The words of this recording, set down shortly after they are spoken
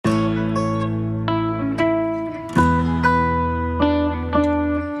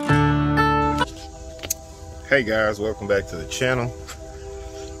Hey guys, welcome back to the channel.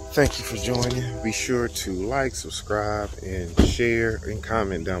 Thank you for joining. Be sure to like, subscribe, and share and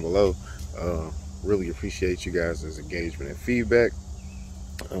comment down below. Really appreciate you guys' engagement and feedback.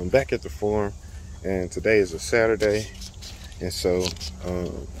 I'm back at the farm, and today is a Saturday, and so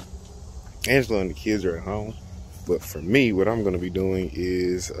Angela and the kids are at home. But for me, what I'm going to be doing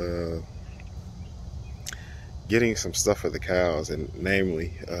is getting some stuff for the cows, and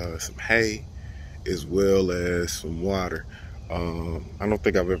namely some hay as well as some water. I don't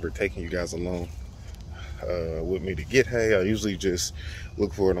think I've ever taken you guys along with me to get hay. I usually just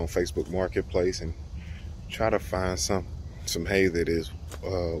look for it on Facebook Marketplace and try to find some hay that is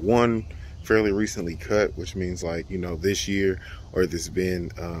one, fairly recently cut, which means like, you know, this year, or that's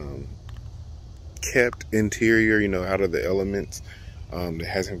been kept interior, you know, out of the elements, that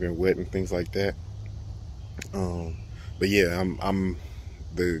hasn't been wet and things like that. But yeah,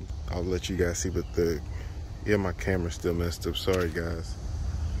 I'll let you guys see, but my camera's still messed up, sorry guys.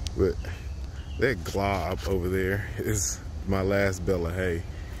 But that glob over there is my last bale of hay.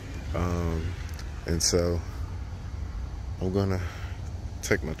 And so I'm gonna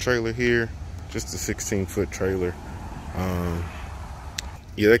take my trailer here, just a 16-foot trailer.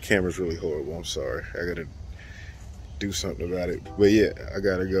 Yeah, that camera's really horrible, I'm sorry. I gotta do something about it. But yeah, I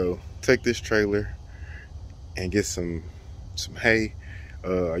gotta go take this trailer and get some hay.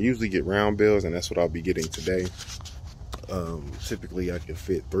 I usually get round bales, and that's what I'll be getting today. Typically I can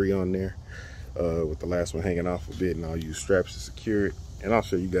fit 3 on there, with the last one hanging off a bit, and I'll use straps to secure it, and I'll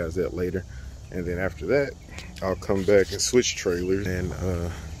show you guys that later. And then after that, I'll come back and switch trailers and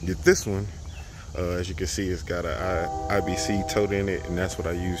get this one. As you can see, it's got a IBC tote in it, and that's what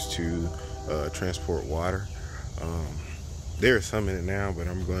I use to transport water. There's some in it now, but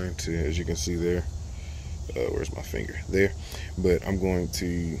I'm going to, as you can see there, where's my finger? There. But I'm going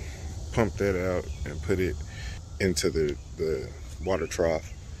to pump that out and put it into the water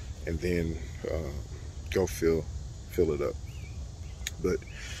trough, and then go fill it up. But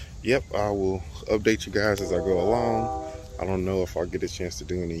yep, I will update you guys as I go along. I don't know if I'll get a chance to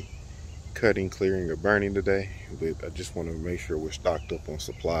do any cutting, clearing, or burning today, but I just want to make sure we're stocked up on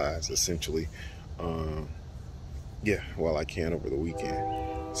supplies, essentially, yeah, while I can over the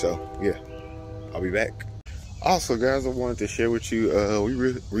weekend. So yeah, I'll be back. Also guys, I wanted to share with you,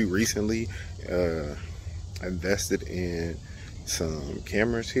 we recently invested in some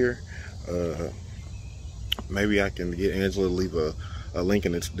cameras here. Maybe I can get Angela to leave a link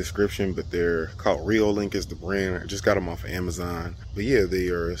in the description, but they're called Reolink is the brand. I just got them off of Amazon. But yeah, they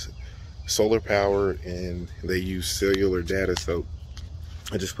are solar powered and they use cellular data, so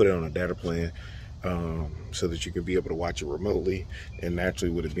I just put it on a data plan, so that you can be able to watch it remotely. And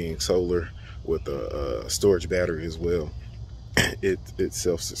naturally, with it being solar with a storage battery as well, it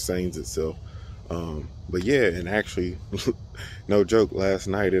self-sustains itself. But yeah, and actually, no joke, last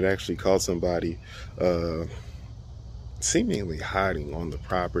night it actually caught somebody seemingly hiding on the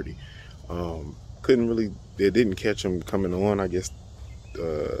property. It didn't catch them coming on, I guess,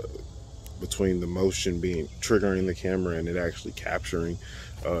 between the motion triggering the camera and it actually capturing.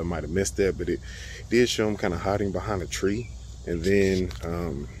 Might have missed that, but it did show them kind of hiding behind a tree, and then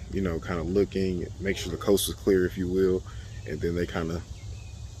you know, kind of looking, make sure the coast was clear, if you will, and then they kind of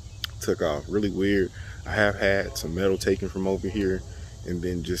took off. Really weird. I have had some metal taken from over here, and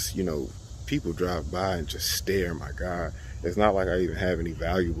then just, you know, people drive by and just stare. My God, it's not like I even have any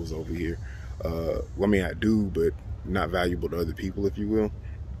valuables over here. Well, I mean, I do, but not valuable to other people, if you will.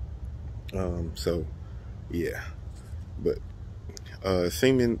 So yeah, but I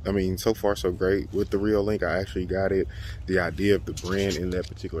mean, so far so great with the Reolink. I actually got the idea of the brand in that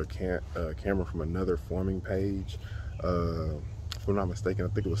particular camera from another farming page. If I'm not mistaken, I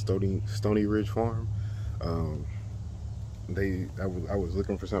think it was Stony Ridge Farm. I was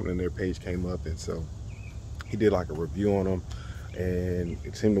looking for something and their page came up, and so he did like a review on them, and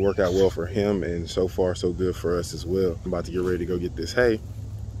it seemed to work out well for him, and so far so good for us as well. I'm about to get ready to go get this hay.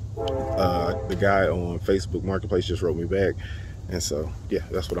 The guy on Facebook Marketplace just wrote me back, and so yeah,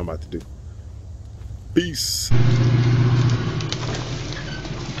 that's what I'm about to do. Peace.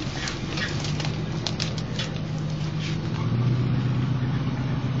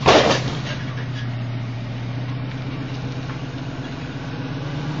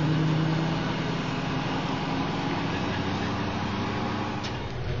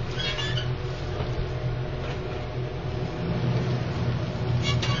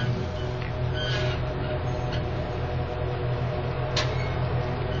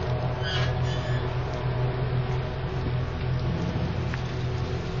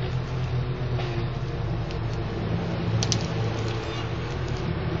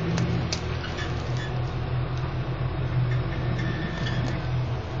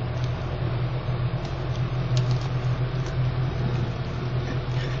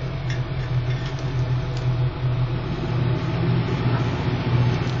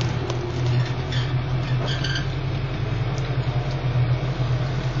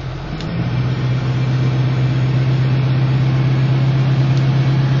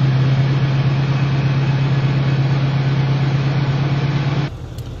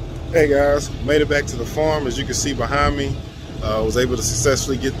 Hey guys, made it back to the farm. As you can see behind me, was able to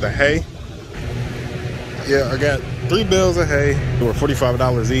successfully get the hay. Yeah, I got 3 bales of hay. They were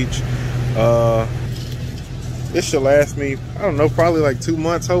 $45 each. This should last me, I don't know, probably like 2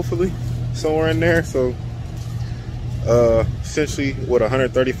 months, hopefully, somewhere in there. So essentially with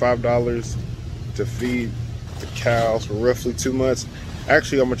 $135 to feed the cows for roughly 2 months.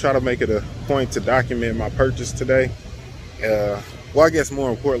 Actually, I'm gonna try to make it a point to document my purchase today. Well, I guess more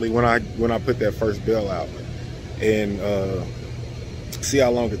importantly, when I put that first bale out and see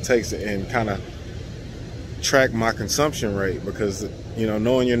how long it takes and kind of track my consumption rate, because you know,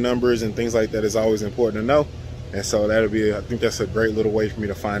 knowing your numbers and things like that is always important to know. And so that'll be, I think that's a great little way for me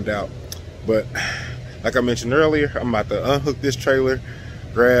to find out. But like I mentioned earlier, I'm about to unhook this trailer,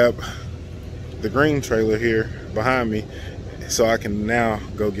 grab the green trailer here behind me, so I can now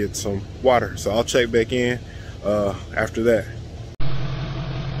go get some water. So I'll check back in after that.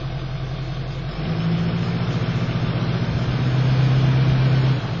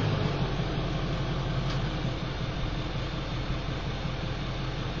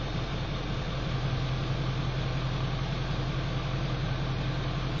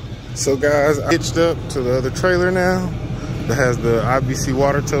 So guys, I hitched up to the other trailer now that has the IBC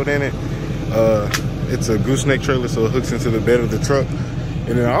water tote in it. It's a gooseneck trailer, so it hooks into the bed of the truck.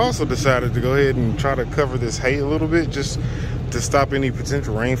 And then I also decided to go ahead and try to cover this hay a little bit, just to stop any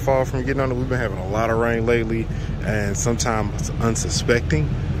potential rainfall from getting on it. We've been having a lot of rain lately, and sometimes unsuspected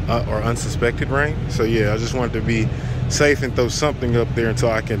rain. So yeah, I just wanted to be safe and throw something up there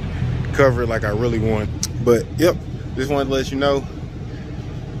until I can cover it like I really want. But yep, just wanted to let you know,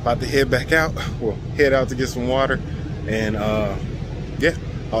 about to head back out. Well, head out to get some water, and yeah,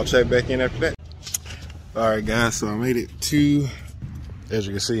 I'll check back in after that. All right guys, so I made it to, as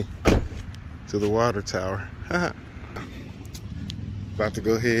you can see, to the water tower. About to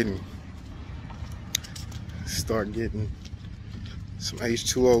go ahead and start getting some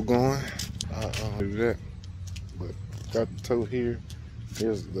H2O going. Do that, but got the tote here.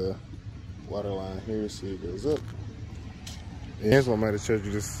 Here's the water line here, see it goes up. And here's what I might have showed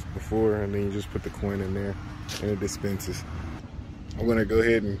you this before, and then you just put the coin in there and it dispenses. I'm gonna go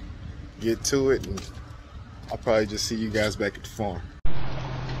ahead and get to it, and I'll probably just see you guys back at the farm.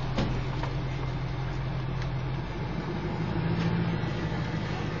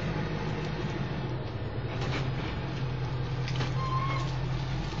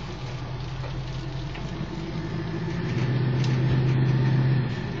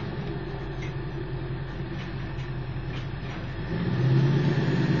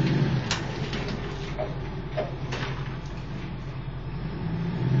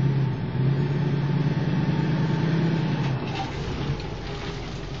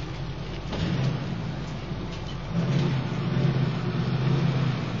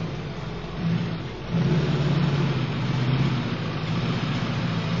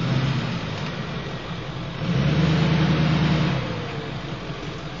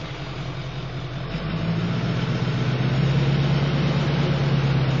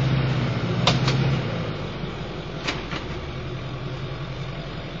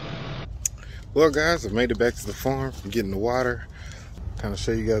 Well guys, I've made it back to the farm. I'm getting the water. Kind of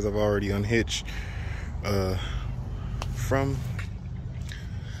show you guys I've already unhitched from,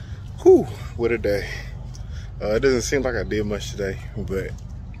 what a day. It doesn't seem like I did much today, but it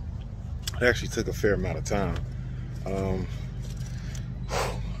actually took a fair amount of time.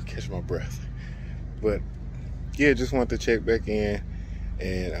 Catch my breath. But yeah, just wanted to check back in,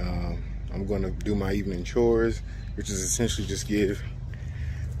 and I'm gonna do my evening chores, which is essentially just give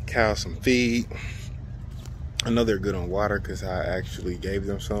cows some feed. I know they're good on water because I actually gave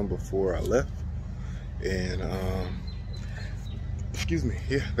them some before I left. And excuse me,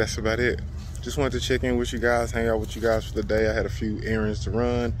 yeah, that's about it. Just wanted to check in with you guys, hang out with you guys for the day. I had a few errands to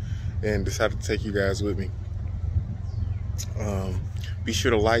run and decided to take you guys with me. Be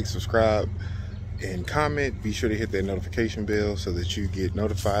sure to like, subscribe, and comment. Be sure to hit that notification bell so that you get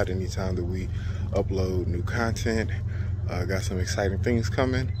notified anytime that we upload new content. Got some exciting things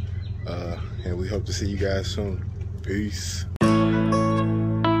coming, and we hope to see you guys soon. Peace.